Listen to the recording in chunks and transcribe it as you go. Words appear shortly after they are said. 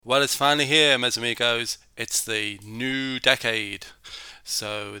Well, it's finally here, mes amigos. It's the new decade.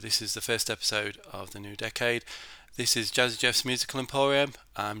 So, this is the first episode of the new decade. This is Jazzy Jeff's Musical Emporium.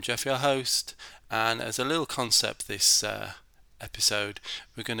 I'm Jeff, your host. And as a little concept this episode,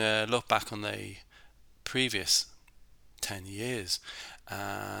 we're going to look back on the previous 10 years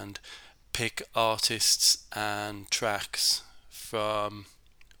and pick artists and tracks from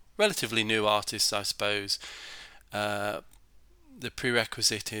relatively new artists, I suppose. The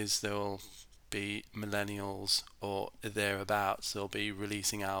prerequisite is there will be millennials or thereabouts. They'll be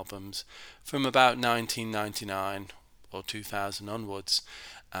releasing albums from about 1999 or 2000 onwards,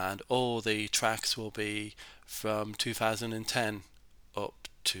 and all the tracks will be from 2010 up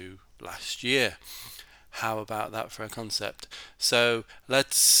to last year. How about that for a concept? So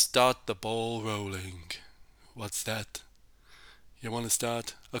let's start the ball rolling. What's that? You want to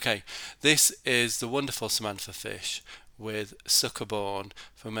start? Okay, this is the wonderful Samantha Fish with Suckerborn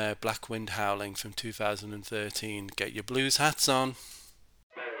from Black Wind Howling from 2013. Get your blues hats on.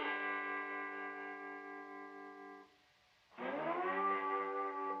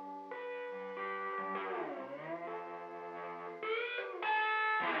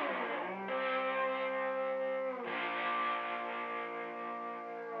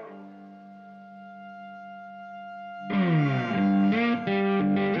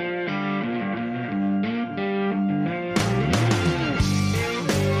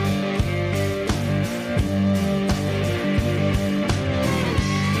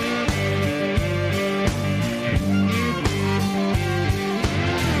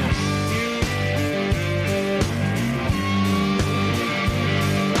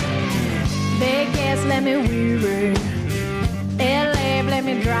 Let me weary, LA let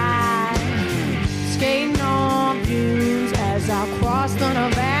me dry, skating on fumes as I cross the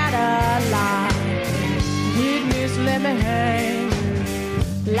Nevada line. Witness let me hang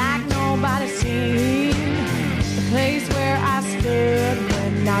like nobody seen the place where I stood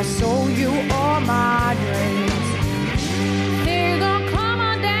when I sold you all my dreams. Think you're gonna come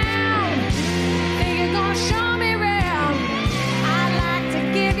on down, think you're gonna show me around. I'd like to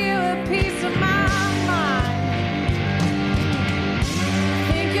give you a piece of my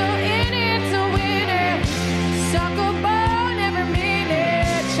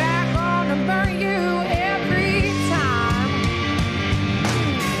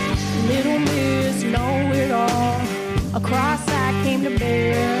across I came to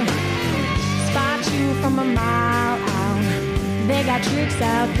bear. Spot you from a mile out. They got tricks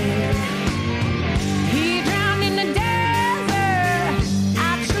out there. He drowned in the desert.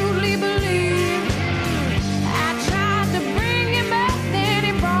 I truly believe. I tried to bring him back, then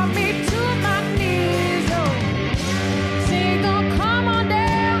he brought me to my knees. Oh, so you gonna come on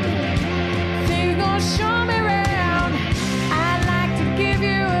down? So you gonna show me around? I'd like to give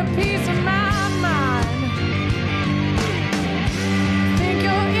you a piece of my mind.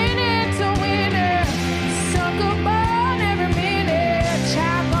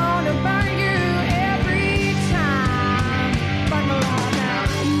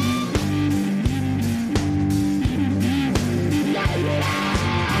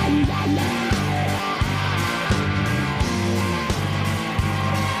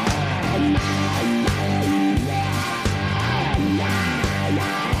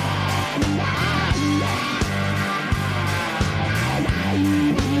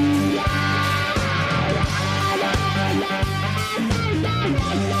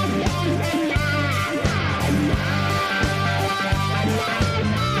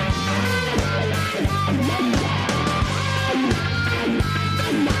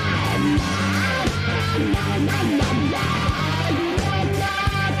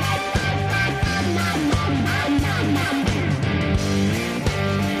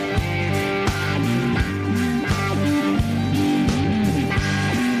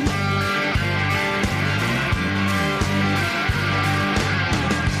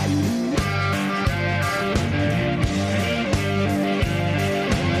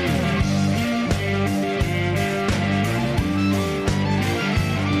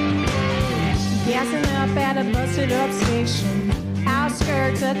 Up station,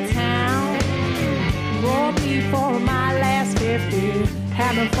 outskirts of town. Roll me for my last 50,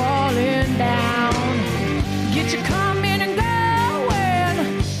 haven't fallen down. Get you coming and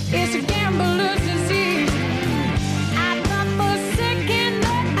going, it's a gambler's disease. I got forsaken,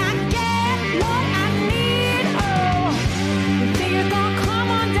 but I get what I need. Oh, you think you're gonna come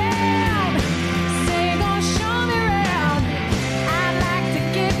on down? Say you're gonna show me around. I'd like to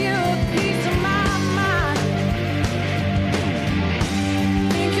give you a piece of my mind.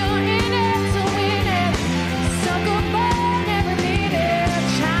 Think you're in it to win it. Sucker born every minute.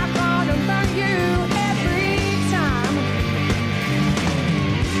 Try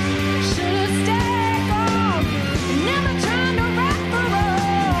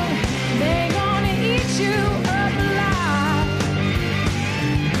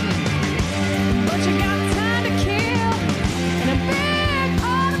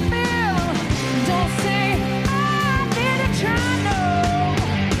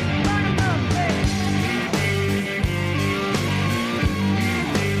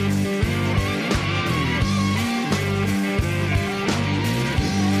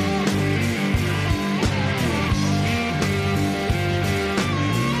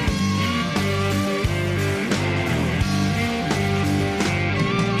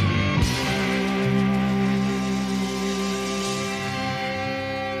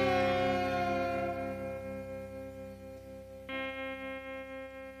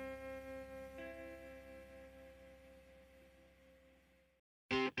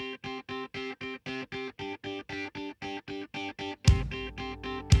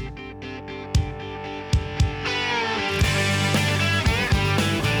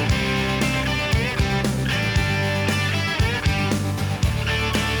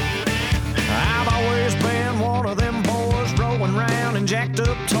jacked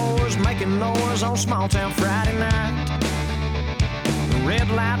up toys, making noise on small town Friday night. Red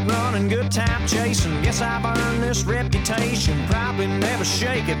light running, good time chasing. Guess I've earned this reputation. Probably never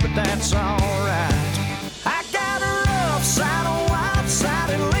shake it, but that's alright. I got a rough side, a wild side,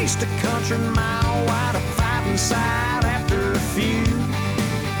 at least a country mile wide, a fighting side after a few.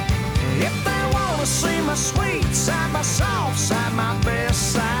 If they wanna see my sweet side, my soft side, my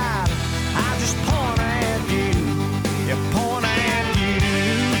best side, I just point at you. You point at you.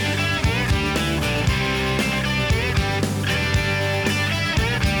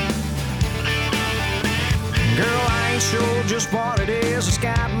 Girl, I ain't sure just what it is. It's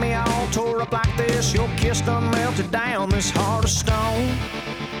got me all tore up like this. Your kiss done melted down this heart of stone.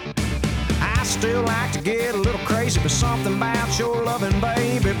 I still like to get a little crazy, but something about your loving,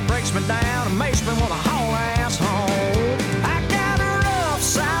 babe, it breaks me down and makes me wanna haul ass home. I got a rough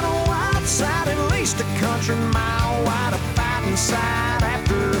side, a wild side, at least a country mile wide, a fighting side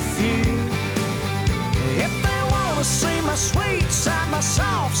after a few. If they wanna see my sweet side, my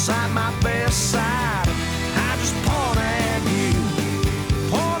soft side, my best side, I just point at you,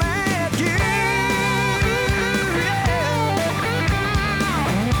 point at you.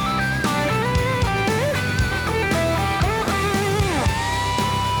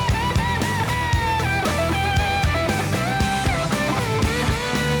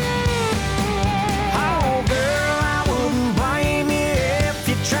 Oh, girl, I wouldn't blame you if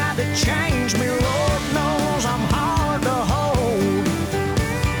you tried to change me. Lord knows I'm hard to hold,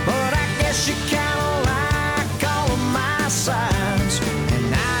 but I guess you kinda like all of my sides,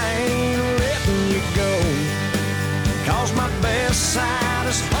 and I ain't letting you go, 'cause my best side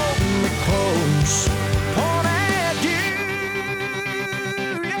is holding me close. Point at you,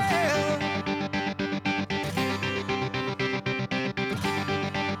 yeah.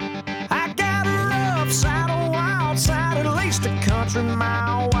 I got a rough side, a wild side, at least a country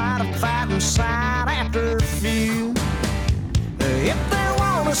mile wide, a fighting side after a few. If they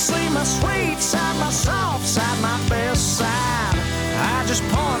wanna see my sweet side, my soft side, my best side, I just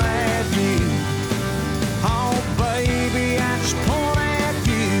point at you. Oh, baby, I just point at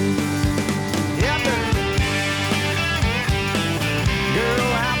you. Yeah,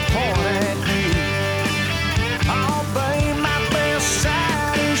 girl, I point at you. Oh, babe, my best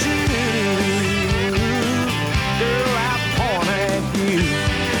side is you. Girl, I point at you.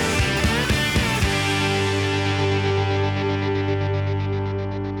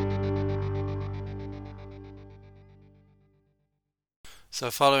 So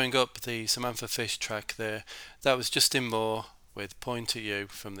following up the Samantha Fish track there, that was Justin Moore with Point at You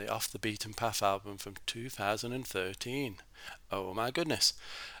from the Off the Beaten Path album from 2013. Oh my goodness.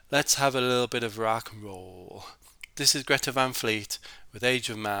 Let's have a little bit of rock and roll. This is Greta Van Fleet with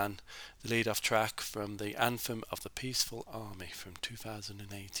Age of Man, the lead-off track from the Anthem of the Peaceful Army from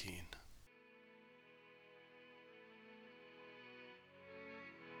 2018.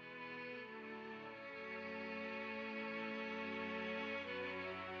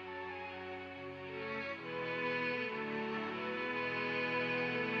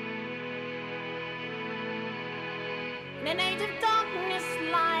 In an age of darkness,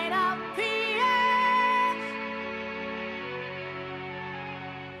 light appears,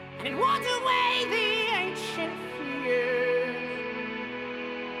 and it wards away the ancient fears.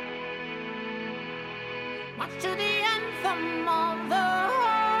 March to the anthem of the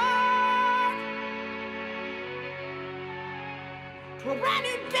heart, to a brand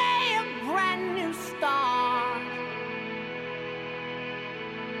new day, a brand new start.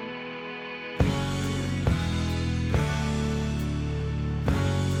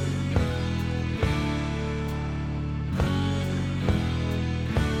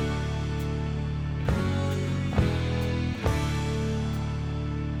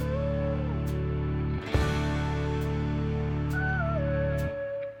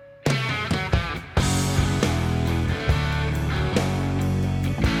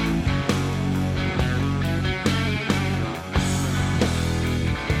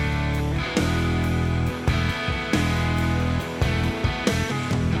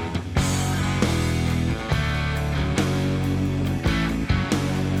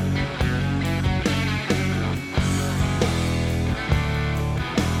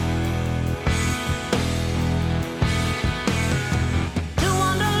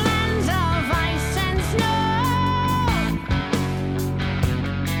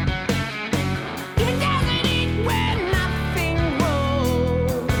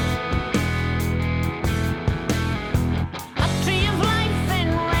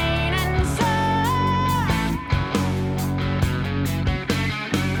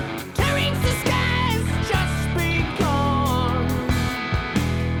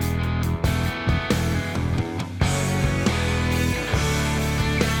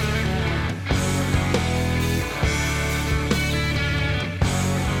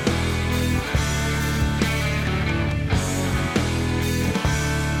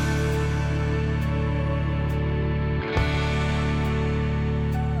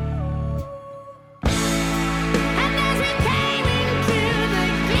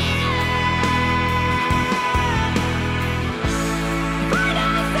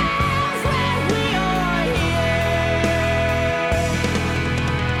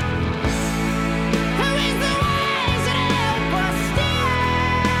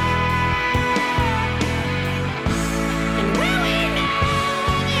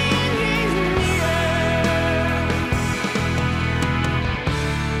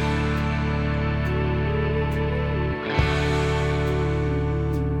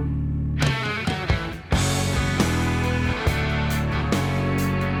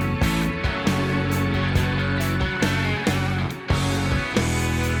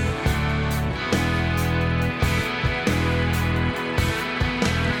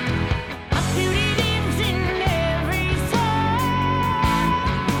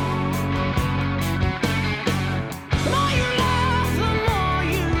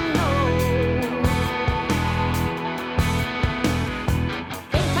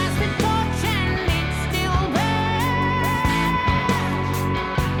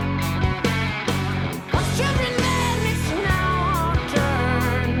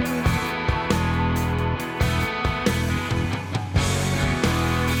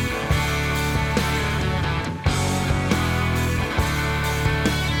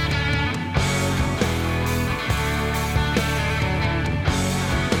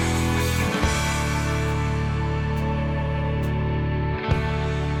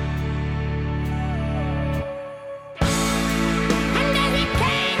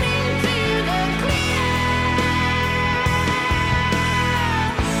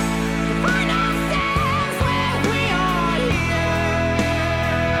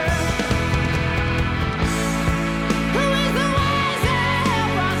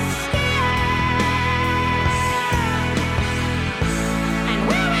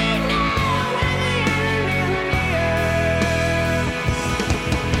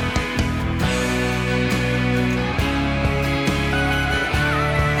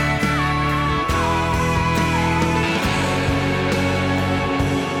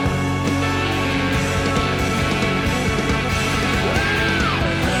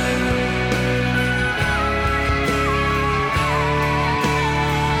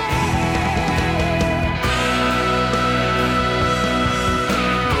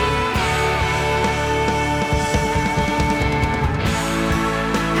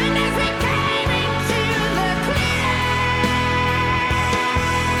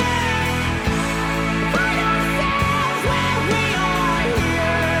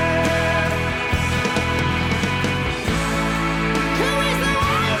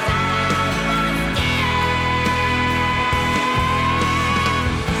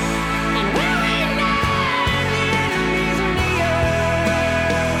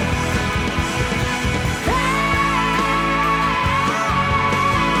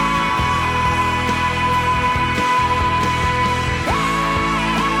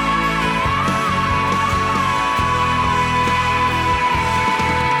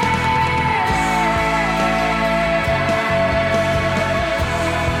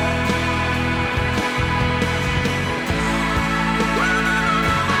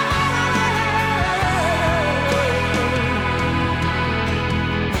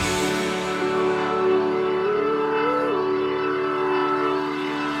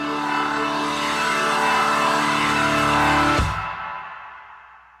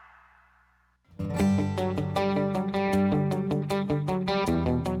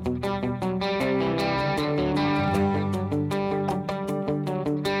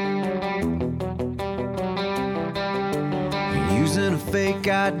 using a fake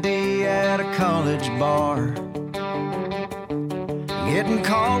ID at a college bar, getting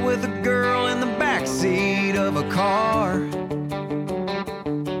caught with a girl in the backseat of a car,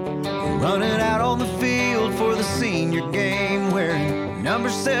 running out on the field for the senior game wearing number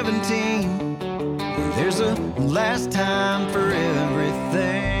 17. There's a last time for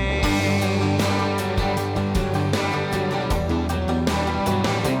everything.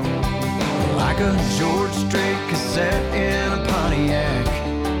 Like a George Strait cassette in a Pontiac,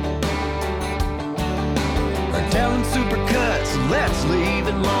 or telling supercuts, let's leave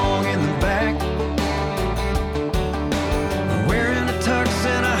it long in the back. Wearing a tux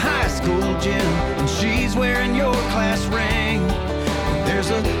and a high school gym, and she's wearing your class ring. There's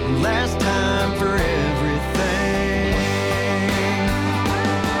a last time for everything.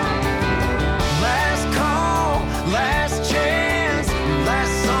 Last call, last chance,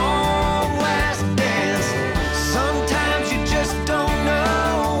 last song, last dance. Sometimes you just don't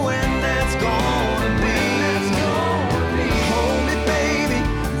know when that's gonna be. Hold me, baby,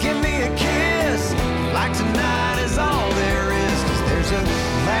 give me a kiss, like tonight is all there is, 'cause there's a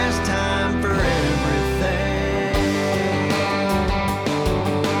last time for everything.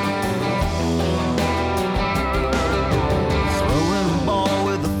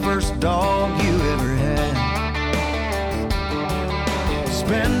 Dog you ever had,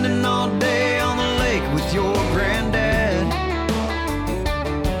 spending all day on the lake with your granddad,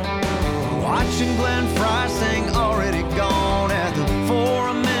 watching Glenn Fry sing Already Gone at the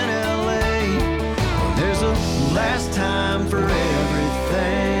Forum in LA. There's a last time for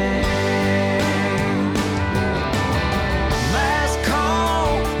everything. Last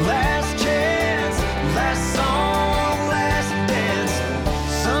call, last chance, last song, last dance.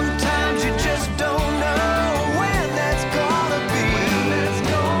 Sometimes you just don't know when that's gonna be.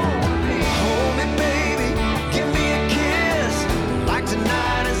 Hold me, baby, give me a kiss, like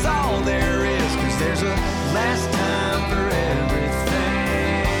tonight is all there is, 'cause there's a last time for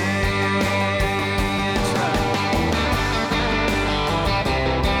everything. That's right.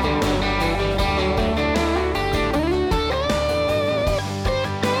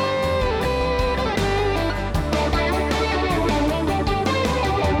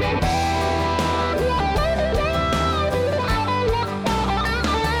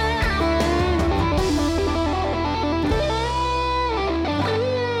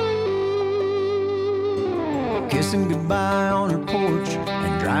 Kissing goodbye on her porch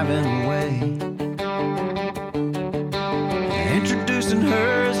and driving away, introducing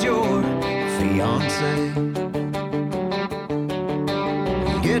her as your fiance,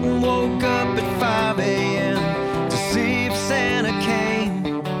 getting woke up at 5 a.m. to see if Santa came.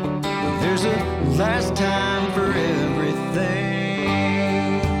 There's a last time for everything.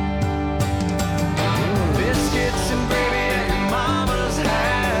 Biscuits and gravy at your mama's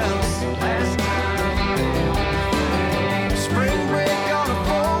house. Last time for everything. Spring break on a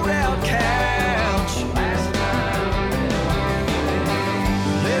fold-out couch. Last time for everything.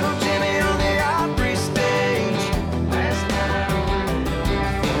 Little Jimmy on the Opry stage. Last time for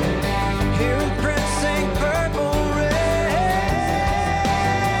everything. Hearing Prince sing Purple Rain.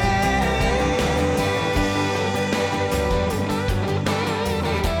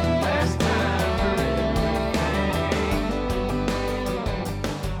 Last time for everything.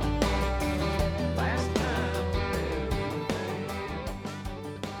 Last time for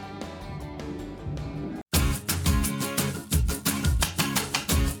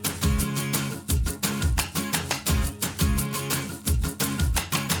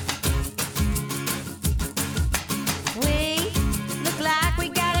We look like we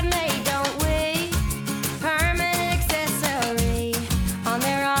got it made, don't we? Permanent accessory on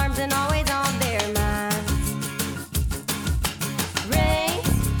their arms and always on their minds. Rings,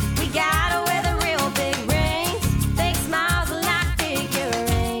 we gotta wear the real big rings. Fake smiles like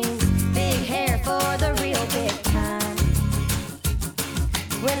figurines. Big hair for the real big time.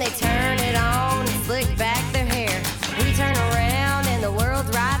 When they turn it on and slick back their hair, we turn around and the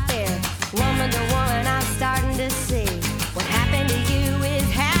world's right there. Woman to woman, I'm starting to see what happened to you is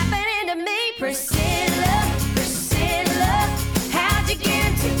happening to me. Priscilla, Priscilla, how'd you get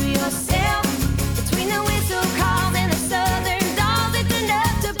into yourself? Between the whistle calls and the southern dolls, it's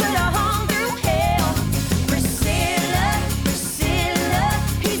enough to put a home through hell. Priscilla, Priscilla,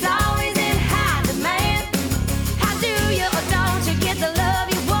 he's always in high demand. How do you or don't you get the love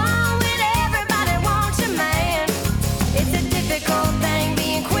you want when everybody wants your man? It's a difficult thing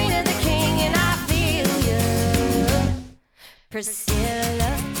being queen of the king, and I feel you,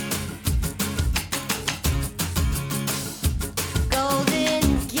 Priscilla. Golden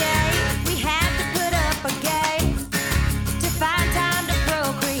Gate, we had to put up a gate to fight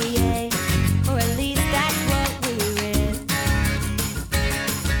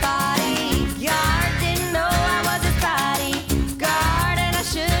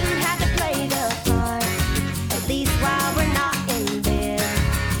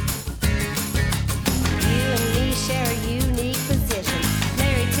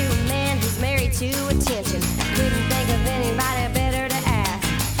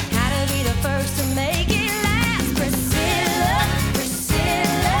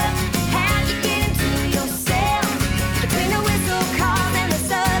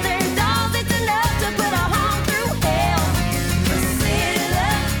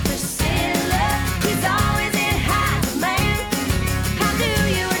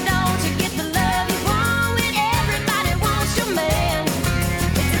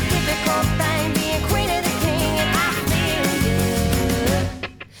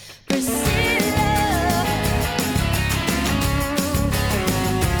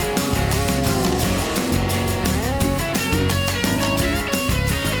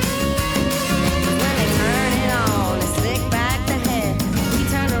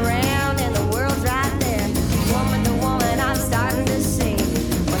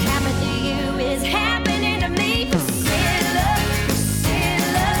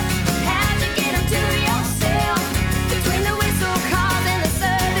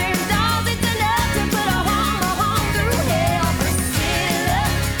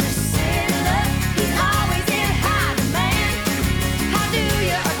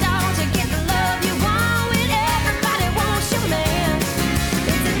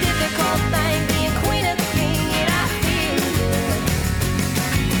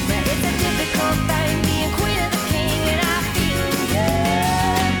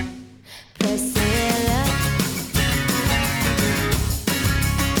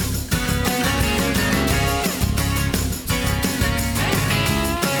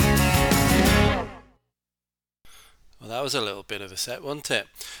that was a little bit of a set, wasn't it?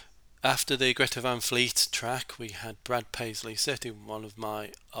 After the Greta Van Fleet track, we had Brad Paisley, certainly one of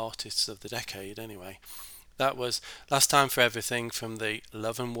my artists of the decade anyway. That was Last Time for Everything from the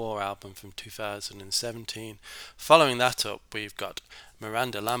Love and War album from 2017. Following that up, we've got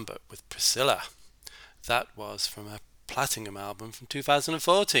Miranda Lambert with Priscilla. That was from a Platinum album from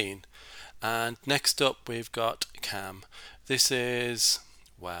 2014. And next up, we've got Cam. This is,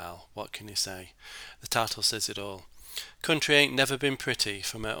 well, what can you say? The title says it all. Country Ain't Never Been Pretty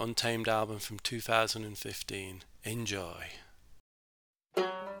from her Untamed album from 2015. Enjoy. Her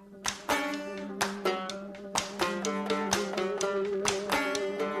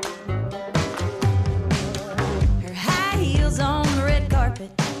high heels on the red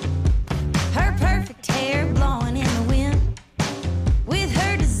carpet, her perfect hair blowing in the wind, with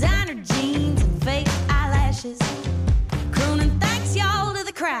her designer jeans and fake eyelashes, crooning thanks y'all to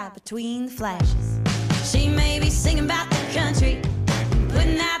the crowd between the flashes. She may be singing about the country,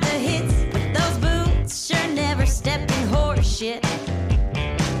 putting out the hits, but those boots sure never stepped in horse shit.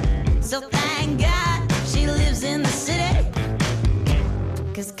 So thank God she lives in the city,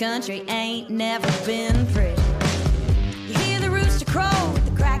 'cause country ain't never been pretty. You hear the rooster crow at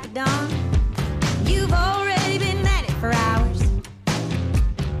the crack of dawn, you've already been at it for hours.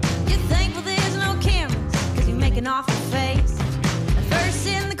 You're thankful there's no cameras, 'cause you make an awful face. First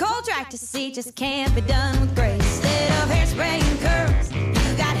in the cold tractor seat just can't be done with grace. Instead of hairspray and curls,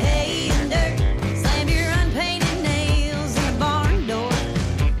 you got hay and dirt. Slammed your unpainted nails in the barn door.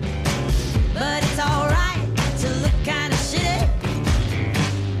 But it's alright to look kinda shitty,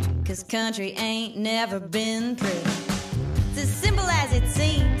 'cause country ain't never been pretty. It's as simple as it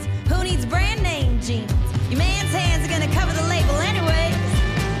seems. Who needs brand name jeans? Your man's hands are gonna cover the label anyways.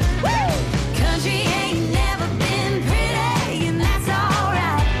 Woo! Country ain't never been pretty, and that's alright.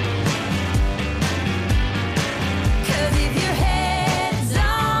 'Cause if your head's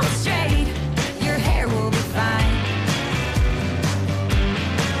on straight, your hair will be fine.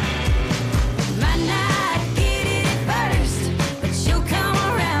 Might not get it at first, but you'll come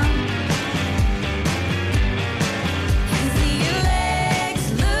around and see your legs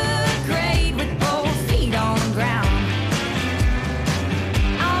look great with both feet on the ground.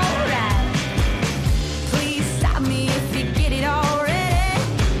 Alright, please stop me if you get it already.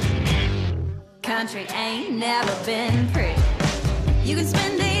 Country ain't never been pretty. You can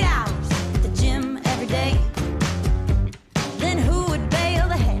spend 8 hours at the gym every day, then who would bail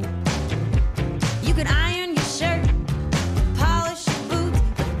the hay? You could iron your shirt, polish your boots,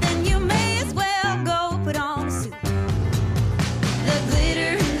 but then you may as well go put on a suit. The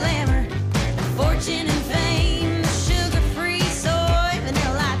glitter and glamour, the fortune and fame, the sugar-free soy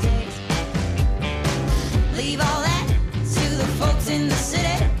vanilla lattes, leave all that to the folks in the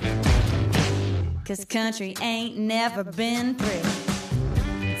city, 'cause country ain't never been pretty.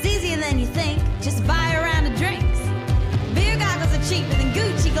 It's easier than you think, just buy a round of drinks. Beer goggles are cheaper than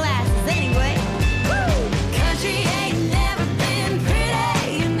Gucci glasses anyway. Woo! Country ain't never been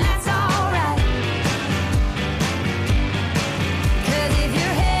pretty, and that's alright. 'Cause if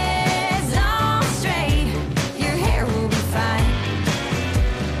your head's on straight, your hair will be fine.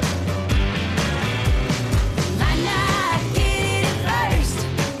 Might not get it at first,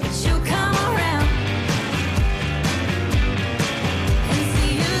 but you'll come around and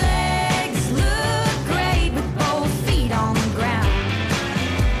see your legs look great with both feet on the ground.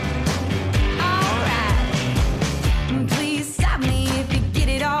 Alright, please stop me if you get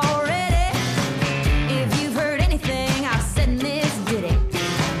it already. If you've heard anything I've said in this ditty,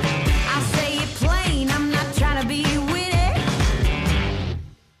 I'll say it plain, I'm not trying to be witty.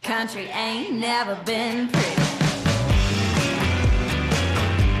 Country ain't never been pretty.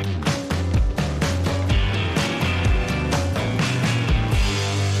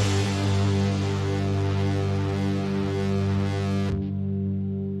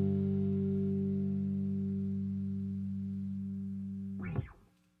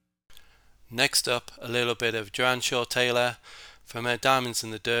 Next up, a little bit of Joanne Shaw Taylor from her Diamonds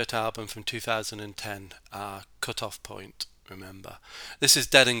in the Dirt album from 2010, our cut-off point, remember. This is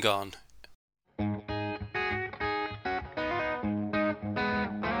Dead and Gone. Never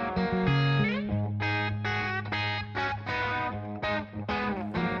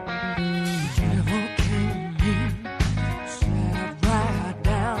came in, sat right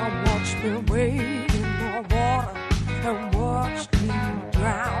down, watched me wade in the water and watched me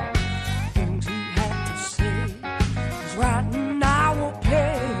drown. Things he had to say, 'cause right now will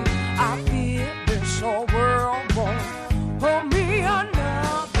pay. I fear this whole world won't hold me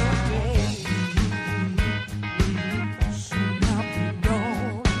another day. Soon I'll be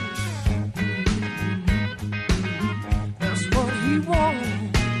gone.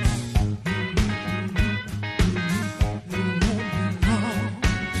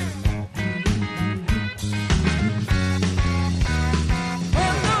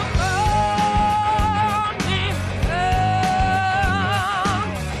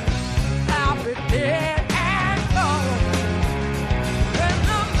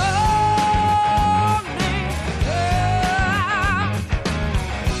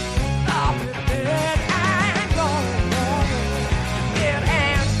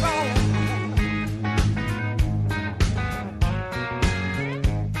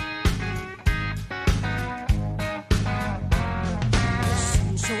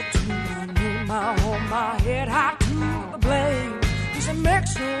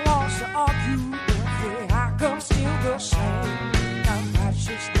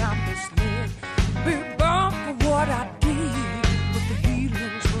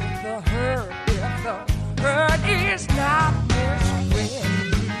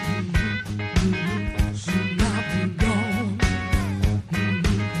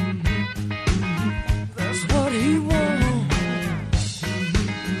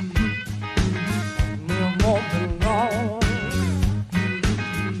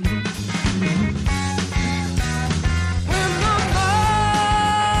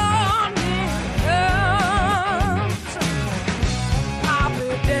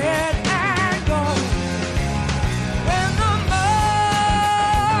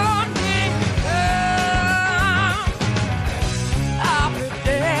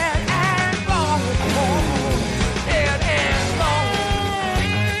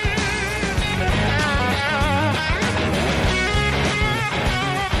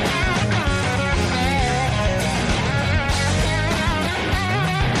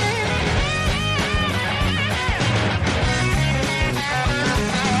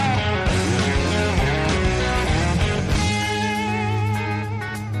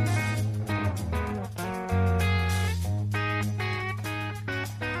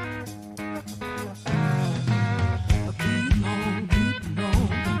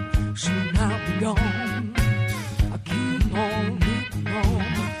 on. I keep on keeping on.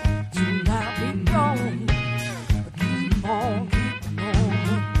 Till I be gone. I keep on keeping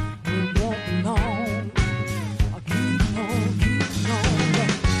on. It won't be long. I keep on keeping on.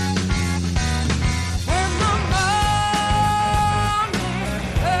 When the morning comes, I'll be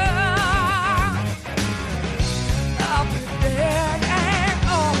dead and gone. When the morning comes, I'll be dead and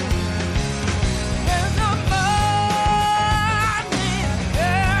gone. Dead and gone.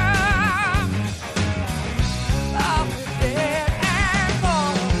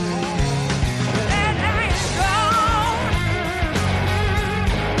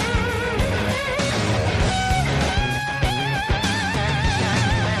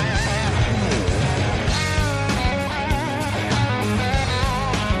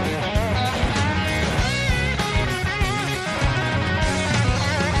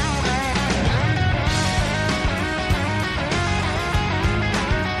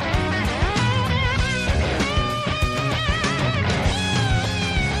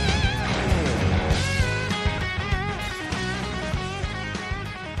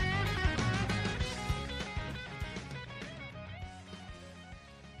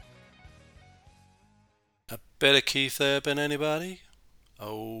 A bit of Keith Urban, anybody?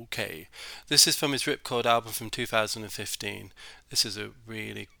 Okay. This is from his Ripcord album from 2015. This is a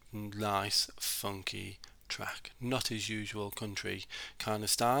really nice, funky track. Not his usual country kind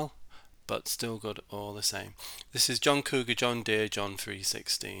of style, but still good all the same. This is John Cougar, John Deere, John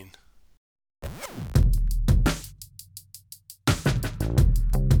 316.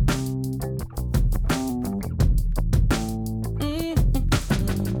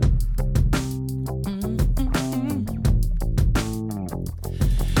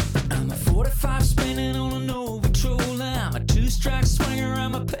 I'm a 45 spinning on an old patrol. I'm a two-strike swinger.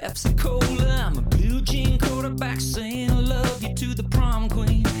 I'm a Pepsi Cola. I'm a blue jean quarterback saying I love you to the prom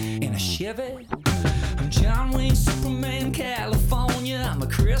queen in a Chevy. I'm John Wayne, Superman, California. I'm a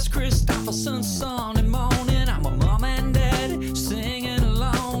Chris Christopherson Sunday morning. I'm a mom and dad singing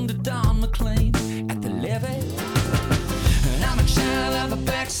along to Don McLean at the levee. And I'm a child of a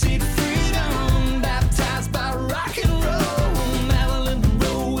backseat freedom, baptized by rock and roll. Marilyn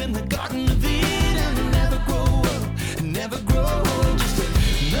Monroe in the Garden of Eden. Never grow up, never grow old. Just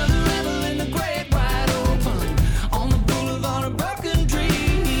another rebel in the great wide open on the boulevard of broken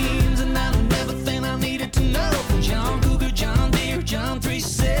dreams. And I learned everything I needed to know from John Cougar, John Deere, John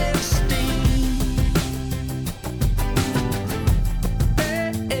 316.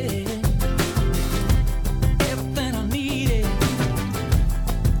 Hey, hey. Everything I needed.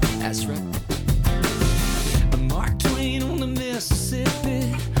 That's right. I'm Mark Twain on the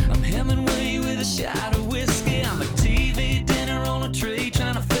Mississippi. I'm Hemingway with a shot of whiskey. I'm a TV dinner on a tray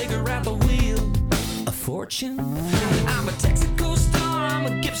trying to figure out the wheel of fortune. I'm a Texaco star. I'm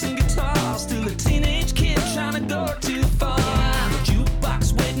a Gibson guitar. Still a teenage kid trying to go too far. I'm a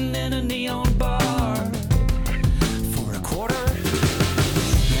jukebox waiting in a neon bar for a quarter.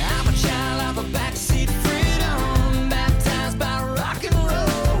 I'm a child of a backseat freedom, baptized by rock and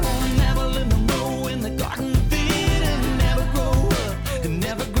roll. Marilyn Monroe in the Garden of Eden. Never grow up and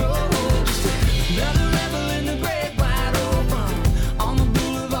never grow old. Just another rebel in the great wide open on the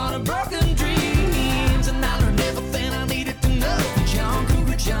boulevard of broken dreams. And I learned everything I needed to know from John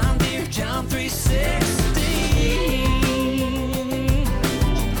Cougar, John Deere, John 316.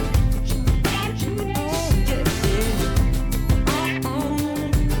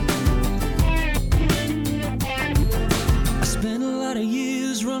 I spent a lot of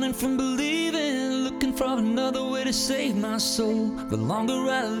years running from believing, looking for another way to save my soul. The longer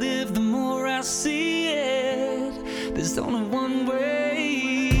I live, the more I see it. There's only one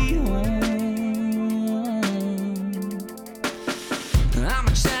way home. I'm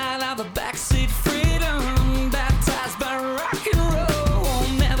a child of a backseat freedom, baptized by rock and roll.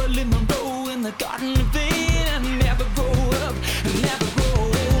 Marilyn Monroe in the Garden of Eden. Never grow up, never grow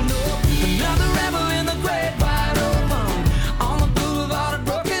old. No, another rebel in the great wide open on the boulevard of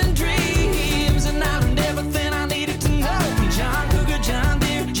broken dreams. And I learned everything I needed to know from John Cougar, John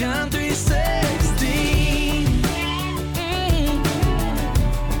Deere, John 316.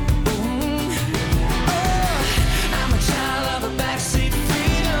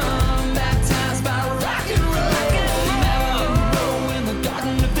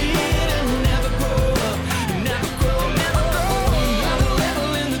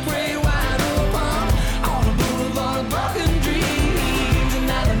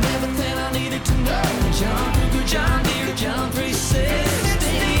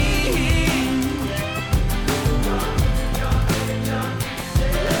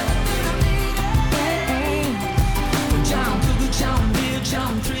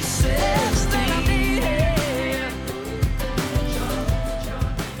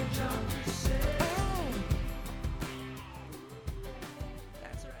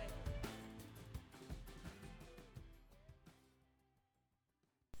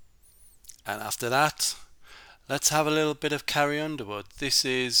 And after that, let's have a little bit of Carrie Underwood. This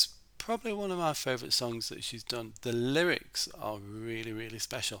is probably one of my favourite songs that she's done. The lyrics are really, really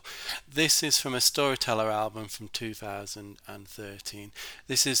special. This is from a Storyteller album from 2013.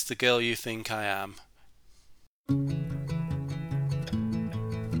 This is The Girl You Think I Am.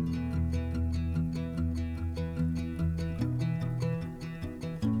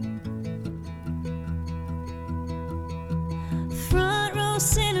 Front row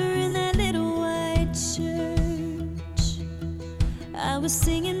center in that little white church, I was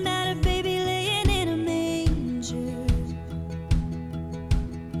singing about a baby laying in a manger,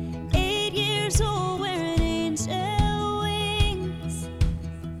 8 years old wearing angel wings.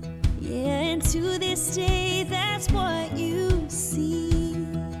 Yeah, and to this day that's what you see.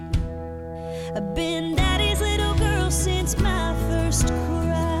 I've been daddy's little girl since my first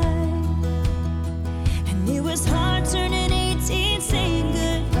cry, and it was hard turning 18 saying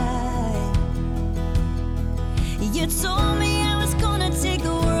goodbye. You told me I was gonna take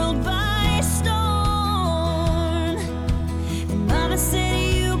the world by storm, and mama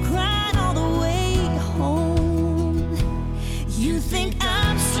said you cried all the way home. You think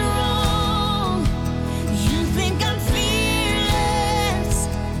I'm strong, you think I'm fearless,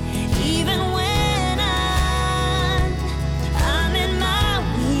 even when I'm in my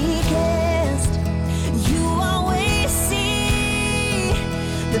weakest. You always see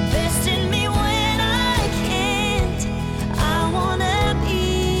the best in me when I can't. I wanna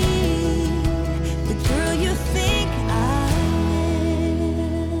be the girl you think I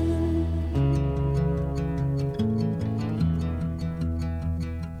am.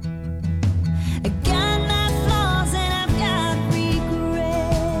 I got my flaws and I've got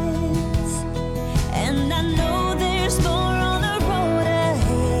regrets, and I know there's more on the road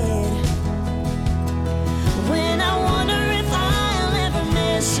ahead. When I wonder if I'll ever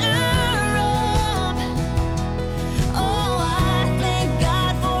measure up, oh, I thank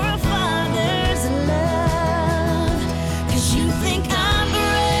God for a father's love. 'Cause you think I'm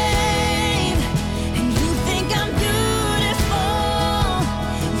brave, and you think I'm beautiful.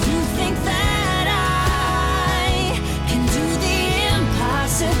 You think that I can do the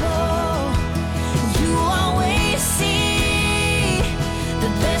impossible. You always see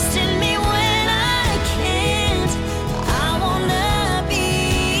the best in me when I can't. I wanna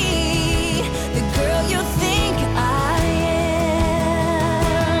be the girl you think I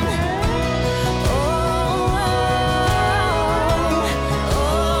am. Oh,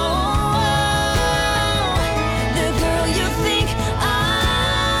 the girl you think I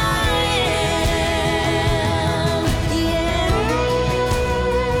am.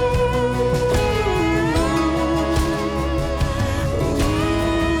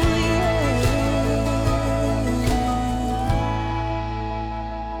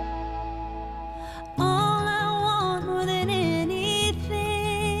 All I want more than anything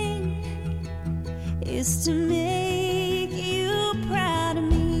is to make you proud of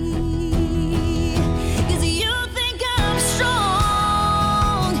me. 'Cause you think I'm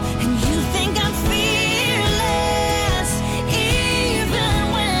strong, and you think I'm fearless,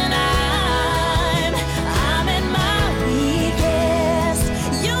 even when I'm in my weakest.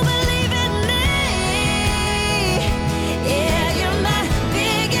 You believe in me, yeah, you're my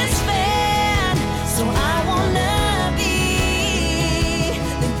biggest fan. So I wanna be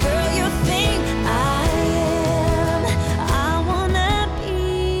the girl you think I am. I wanna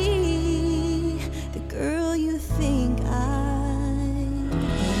be the girl you think I am.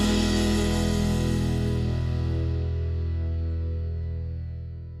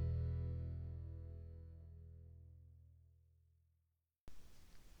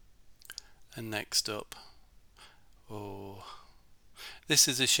 And next up, this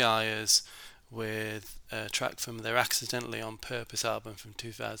is the Shires with a track from their Accidentally on Purpose album from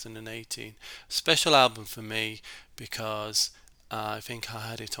 2018. Special album for me because I think I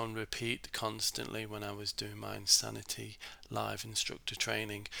had it on repeat constantly when I was doing my Insanity live instructor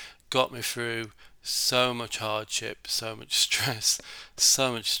training. Got me through so much hardship, so much stress,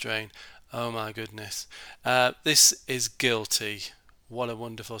 so much strain. Oh my goodness. This is Guilty. What a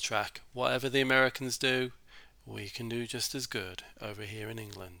wonderful track. Whatever the Americans do, we can do just as good over here in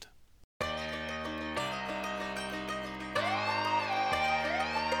England.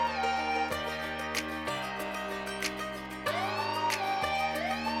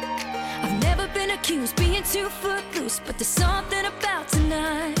 I've never been accused being too footloose, but there's something about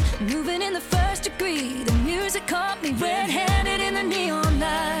tonight. Moving in the first degree, the music caught me red-handed in the neon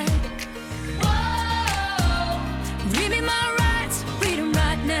light. Whoa, read me my rights, read 'em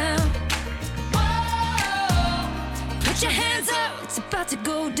right now. Whoa, put your hands up, it's about about to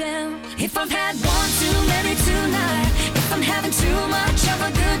go down. If I've had one too many tonight, if I'm having too much of a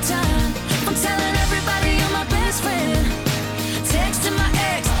good time, if I'm telling everybody you're my best friend, texting my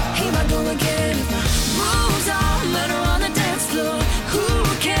ex, here I go again. If my moves all murder on the dance floor, who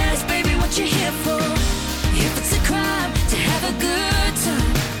cares, baby, what you here for? If it's a crime to have a good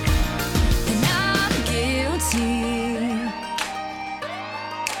time, then I'm guilty.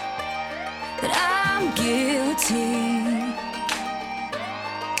 But I'm guilty.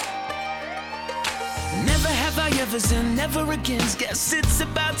 Never have I ever and never again. Guess it's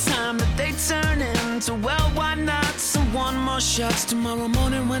about time that they turn into, well, why not? Some one more shots tomorrow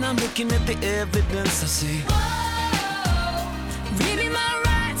morning when I'm looking at the evidence. I see, Whoa, read me my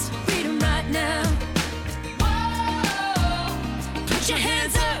rights, read them right now. Whoa, put your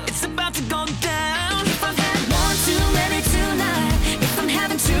hands up, it's about to go down. if I've had one too many tonight, if I'm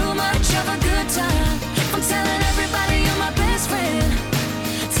having too much of a good time, if I'm telling everybody you're my best friend,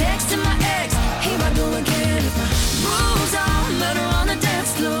 texting my ex, here I go again. If my moves all murder on the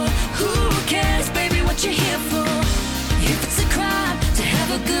dance floor, who cares, baby, what you here for? If it's a crime to have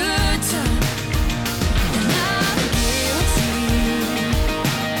a good time, then I'm guilty.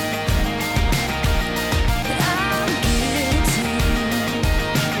 But I'm guilty.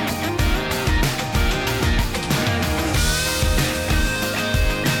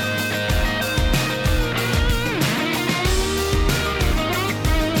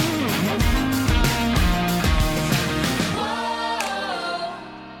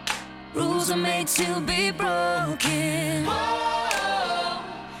 Rules are made to be broken. Whoa,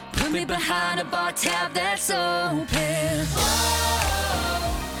 put me behind a bar tab that's open.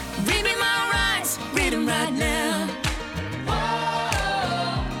 Whoa, read me my rights, read them right now.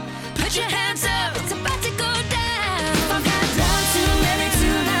 Whoa, put your hands up, it's about to go down. If I've had one too many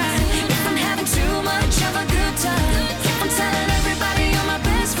tonight, if I'm having too much of a good time, if I'm telling everybody you're my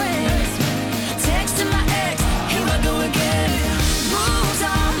best friend, texting my ex, here I go again. Moves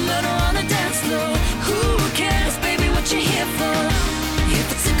all murder on the dance floor, who cares, baby, what you here for? If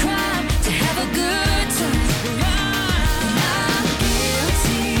it's a crime to have a good time, then I'm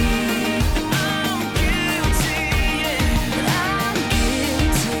guilty. I'm guilty, yeah. But I'm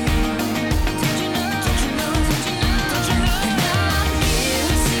guilty. Don't you know? Don't you know? Don't you know? And I'm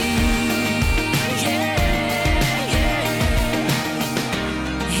guilty. Yeah, yeah.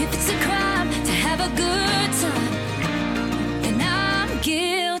 If it's a crime to have a good time, then I'm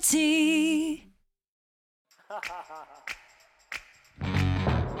guilty.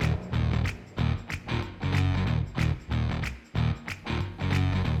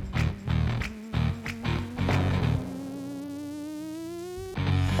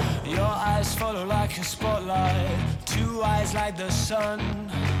 Your eyes follow like a spotlight, two eyes like the sun.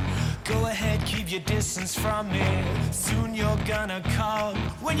 Go ahead, keep your distance from me, soon you're gonna come.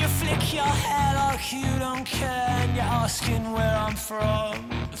 When you flick your hair like you don't care, and you're asking where I'm from,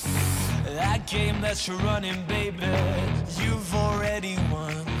 that game that you're running, baby, you've already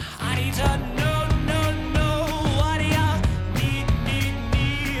won. I need to know, what do you need,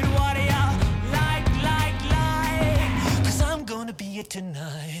 what do you like, 'cause I'm gonna be it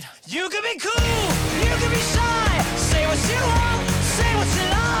tonight. You can be cool, you can be shy, say what you want, say what you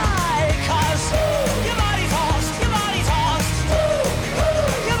like, 'cause your body talks, your body talks,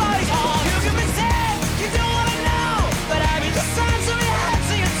 your body talks. You can pretend you don't wanna know, but I mean the signs from your head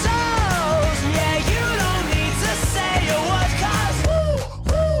to your toes. Yeah, you don't need to say a word, 'cause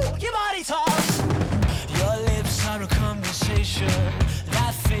your body talks. Your lips are a conversation,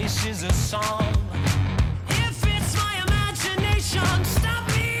 that face is a song. If it's my imagination, stop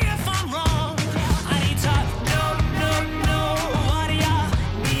me if I'm wrong. I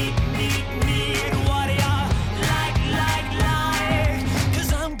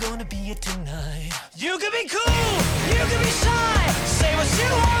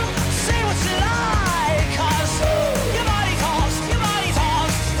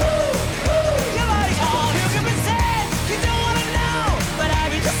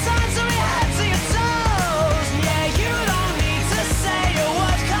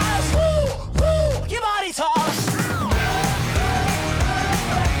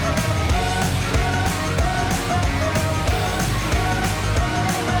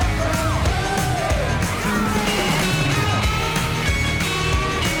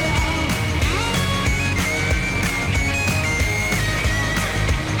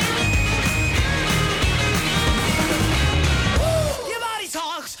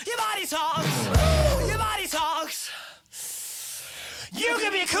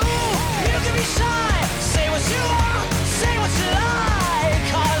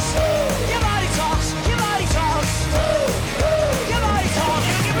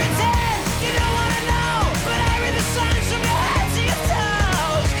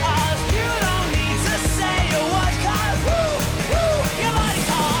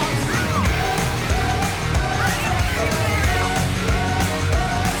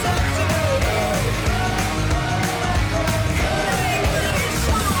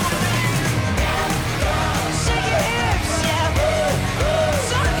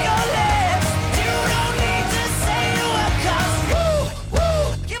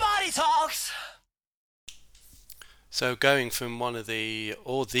So going from one of the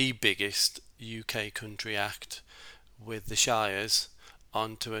biggest UK country act with the Shires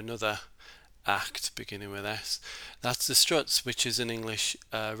onto another act beginning with S. That's the Struts, which is an English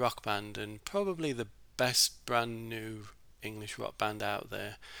rock band and probably the best brand new English rock band out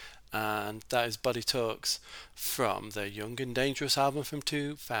there. And that is Body Talks from their Young and Dangerous album from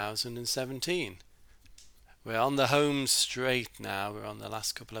 2017. We're on the home straight now. We're on the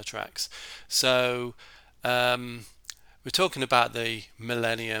last couple of tracks. So we're talking about the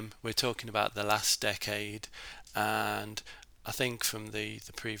millennium. We're talking about the last decade. And I think from the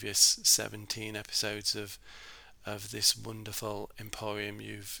previous 17 episodes of this wonderful Emporium,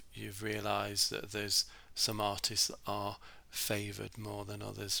 you've realised that there's some artists that are favoured more than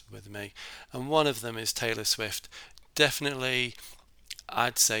others with me. And one of them is Taylor Swift. Definitely,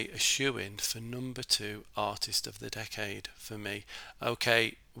 I'd say a shoo-in for number 2 artist of the decade for me.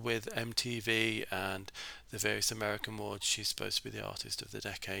 Okay, with MTV and the various American awards, she's supposed to be the artist of the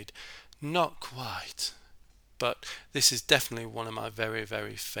decade. Not quite, but this is definitely one of my very,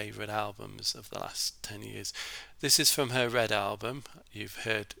 very favourite albums of the last 10 years. This is from her Red album. You've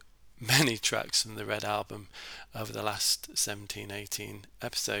heard many tracks from the Red album over the last 17-18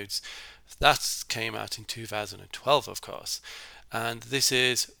 episodes. That came out in 2012, of course. And this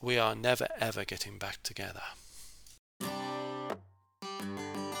is We Are Never Ever Getting Back Together.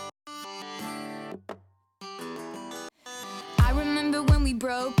 I remember when we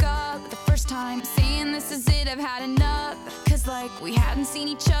broke up the first time, saying this is it, I've had enough. Cause like we hadn't seen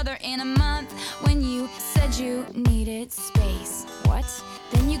each other in a month. When you said you needed space, what?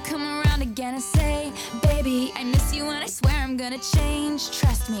 Then you come around again and say, baby, I miss you and I swear I'm gonna change.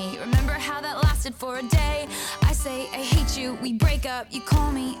 Trust me, remember how that lasted for a day? I say I hate you, we break up, you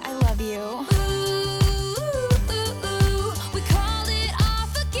call me, I love you. Ooh, we called it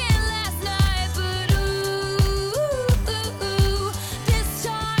off again last night, but ooh, this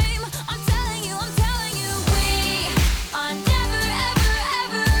time I'm telling you, we are never, ever,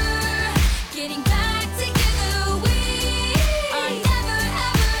 ever getting back together. We are never,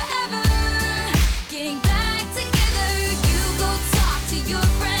 ever, ever getting back together. You go talk to your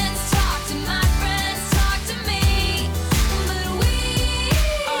friends, talk to my friends, talk to me, but we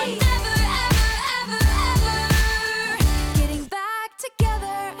are never, ever, ever, ever getting back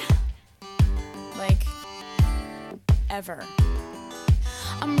together. Like, ever.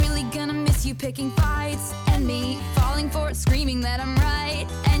 I'm really gonna miss you picking fights, and me falling for it, screaming that I'm right.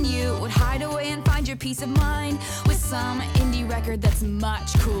 And you would hide away and find your peace of mind with some indie record that's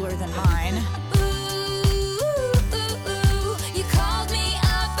much cooler than mine. Ooh, you called me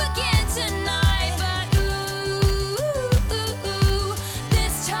up again tonight, but ooh,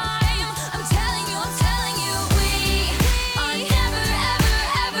 this time I'm telling you, we are never, ever,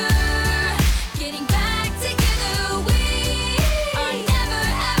 ever getting back together. We are never,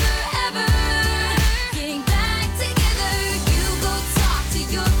 ever, ever getting back together. You go talk to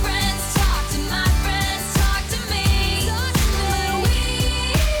your friends, talk to my friends, talk to me, but we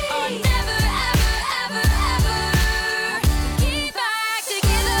are never, ever, ever, ever get back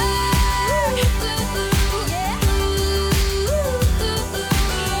together.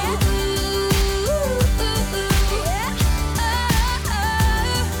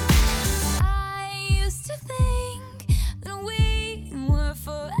 I used to think that we were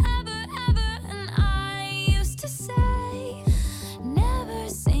forever, ever, and I used to say, never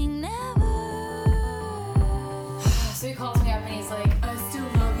say never. So he calls me up and he's like, I still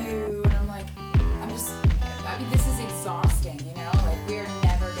love you. And I'm like, I mean, this is exhausting, you know? Like, we're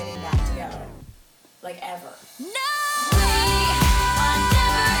never getting back together. Like, ever. No! We are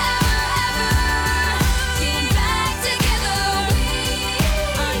never, ever, ever getting back together. We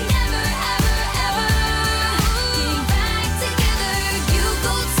are never, ever, ever getting back together. You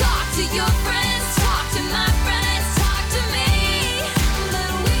go talk to your friends, talk to my friends, talk to me,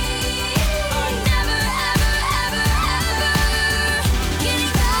 but we are never, ever, ever, ever getting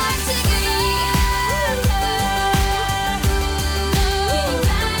back together. Getting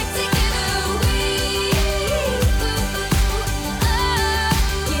back together.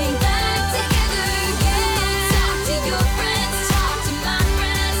 Getting back together. Yeah. Talk to your friends, talk to my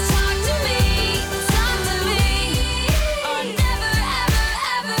friends, talk to me, talk to me. Are never,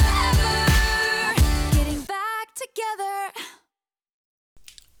 ever, ever getting back together.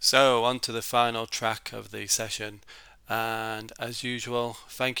 So on to the final track of the session, and as usual,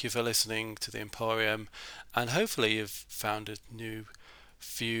 thank you for listening to the Emporium, and hopefully you've found a new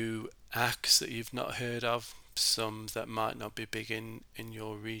few acts that you've not heard of, some that might not be big in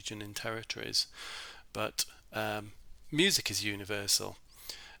your region and territories, but music is universal,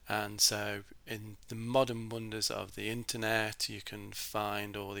 And so in the modern wonders of the internet, you can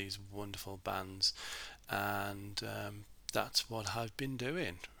find all these wonderful bands, and that's what I've been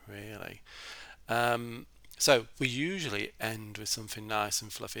doing, really. So we usually end with something nice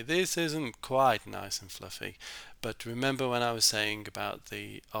and fluffy. This isn't quite nice and fluffy, but remember when I was saying about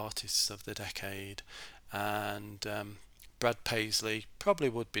the artists of the decade, and Brad Paisley probably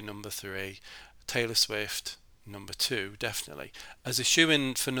would be number 3, Taylor Swift number 2, definitely. As a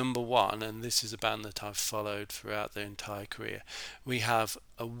shoe-in for number 1, and this is a band that I've followed throughout their entire career, we have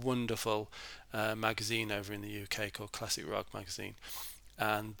a wonderful magazine over in the UK called Classic Rock Magazine,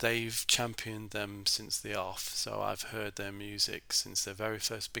 and they've championed them since the off, so I've heard their music since they very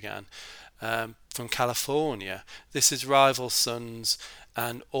first began. From California, this is Rival Sons,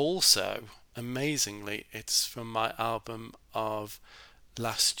 and also, amazingly, it's from my album of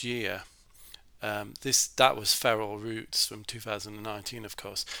last year. That was Feral Roots from 2019, of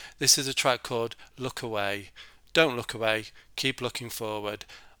course. This is a track called Look Away. Don't look away, keep looking forward,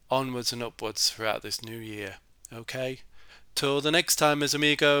 onwards and upwards throughout this new year. Okay? Till the next time, mis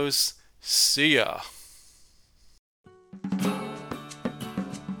amigos, see ya!